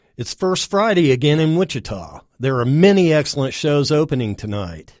It's First Friday again in Wichita. There are many excellent shows opening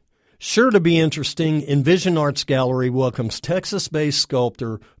tonight. Sure to be interesting, Envision Arts Gallery welcomes Texas-based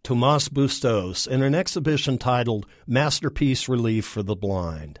sculptor Tomas Bustos in an exhibition titled Masterpiece Relief for the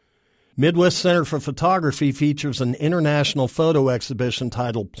Blind. Midwest Center for Photography features an international photo exhibition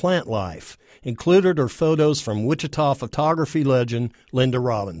titled Plant Life. Included are photos from Wichita photography legend Linda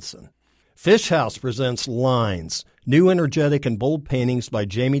Robinson. Fish House presents Lines, new energetic and bold paintings by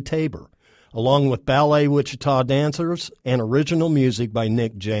Jamie Tabor, along with Ballet Wichita dancers and original music by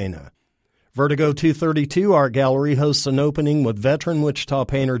Nick Jana. Vertigo 232 Art Gallery hosts an opening with veteran Wichita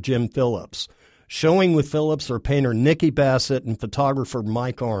painter Jim Phillips. Showing with Phillips are painter Nikki Bassett and photographer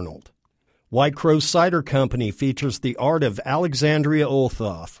Mike Arnold. White Crow Cider Company features the art of Alexandria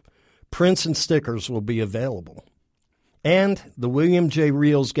Olthoff. Prints and stickers will be available. And the William J.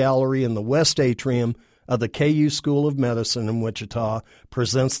 Reels Gallery in the West Atrium of the KU School of Medicine in Wichita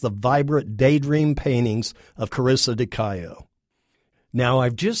presents the vibrant daydream paintings of Carissa DeCayo. Now,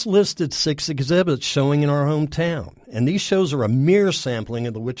 I've just listed 6 exhibits showing in our hometown, and these shows are a mere sampling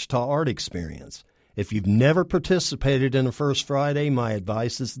of the Wichita art experience. If you've never participated in a First Friday, my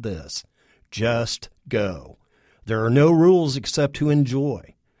advice is this: just go. There are no rules except to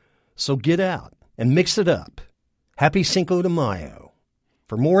enjoy. So get out and mix it up. Happy Cinco de Mayo.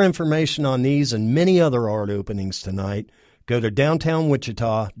 For more information on these and many other art openings tonight, go to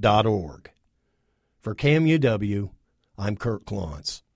downtownwichita.org. For KMUW, I'm Kurt Klontz.